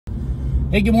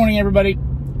Hey, good morning, everybody.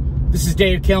 This is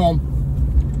Dave Killam.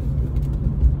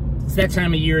 It's that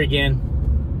time of year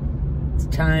again. It's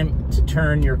time to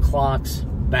turn your clocks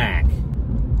back.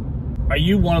 Are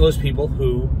you one of those people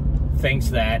who thinks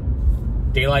that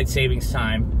daylight savings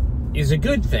time is a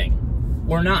good thing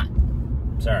or not?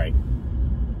 Sorry.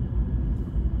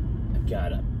 I've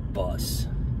got a bus.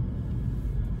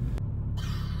 I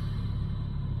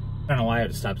don't know why I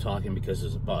had to stop talking because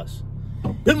there's a bus.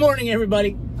 Good morning,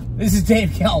 everybody. This is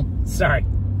Dave Killam. Sorry.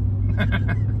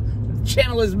 The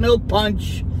channel is Milk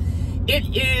Punch.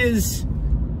 It is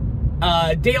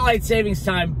daylight savings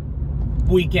time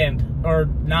weekend, or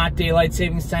not daylight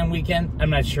savings time weekend. I'm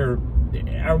not sure.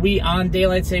 Are we on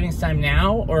daylight savings time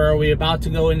now, or are we about to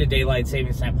go into daylight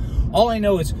savings time? All I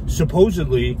know is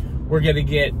supposedly we're going to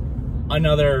get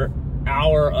another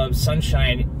hour of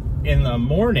sunshine in the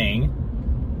morning.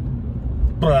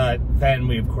 But then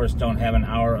we, of course, don't have an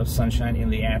hour of sunshine in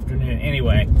the afternoon.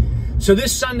 Anyway, so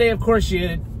this Sunday, of course,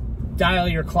 you dial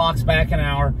your clocks back an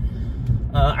hour.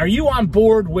 Are you on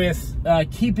board with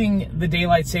keeping the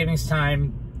daylight savings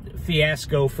time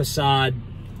fiasco facade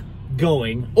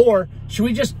going? Or should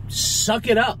we just suck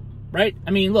it up, right? I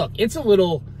mean, look, it's a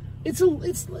little, it's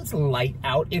light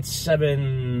out. It's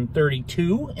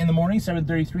 7:32 in the morning,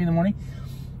 7:33 in the morning.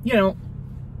 You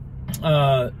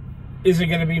know, is it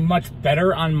going to be much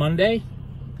better on Monday?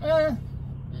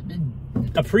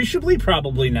 Appreciably,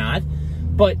 probably not,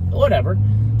 but whatever.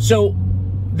 So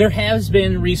there has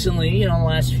been recently, you know, in the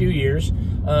last few years, in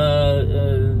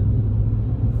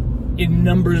a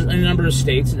number of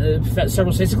states,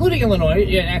 several states, including Illinois.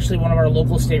 And actually, one of our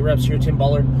local state reps here, Tim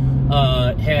Buller,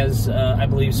 has, I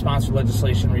believe, sponsored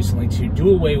legislation recently to do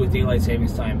away with daylight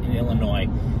savings time in Illinois.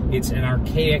 It's an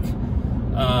archaic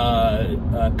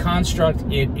construct.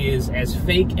 It is as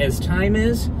fake as time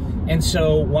is, and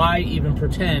so why even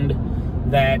pretend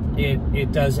that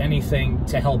it does anything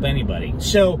to help anybody?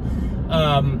 So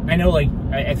I know, like,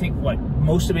 I think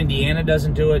most of Indiana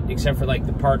doesn't do it, except for like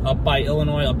the part up by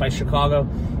Illinois, up by Chicago,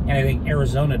 and I think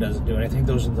Arizona doesn't do it. I think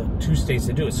those are the two states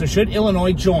that do it. So should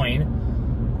Illinois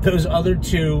join those other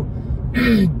two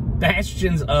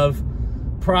bastions of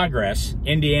progress,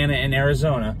 Indiana and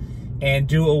Arizona, and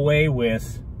do away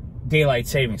with daylight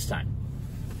savings time?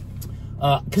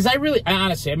 Because I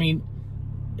honestly, I mean,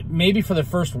 maybe for the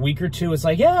first week or two, it's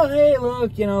like, yeah, hey,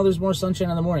 look, you know, there's more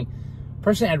sunshine in the morning.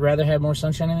 Personally, I'd rather have more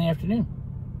sunshine in the afternoon,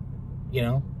 you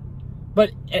know.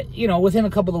 But, you know, within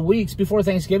a couple of weeks, before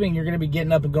Thanksgiving, you're going to be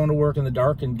getting up and going to work in the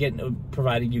dark, and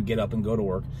provided you get up and go to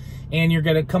work, and you're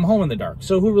going to come home in the dark.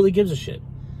 So who really gives a shit?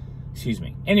 Excuse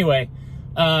me. Anyway,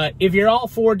 if you're all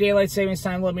for daylight savings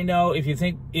time, let me know. If you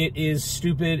think it is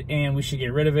stupid and we should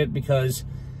get rid of it, because,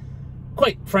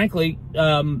 quite frankly,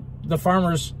 the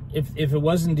farmers, if it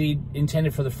was indeed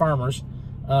intended for the farmers,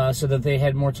 so that they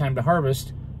had more time to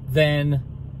harvest, then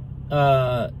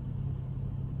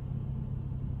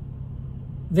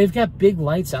they've got big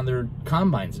lights on their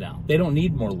combines now. They don't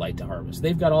need more light to harvest.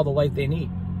 They've got all the light they need,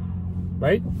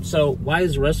 right? So why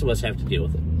does the rest of us have to deal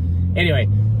with it? Anyway,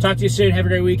 talk to you soon. Have a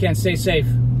great weekend. Stay safe.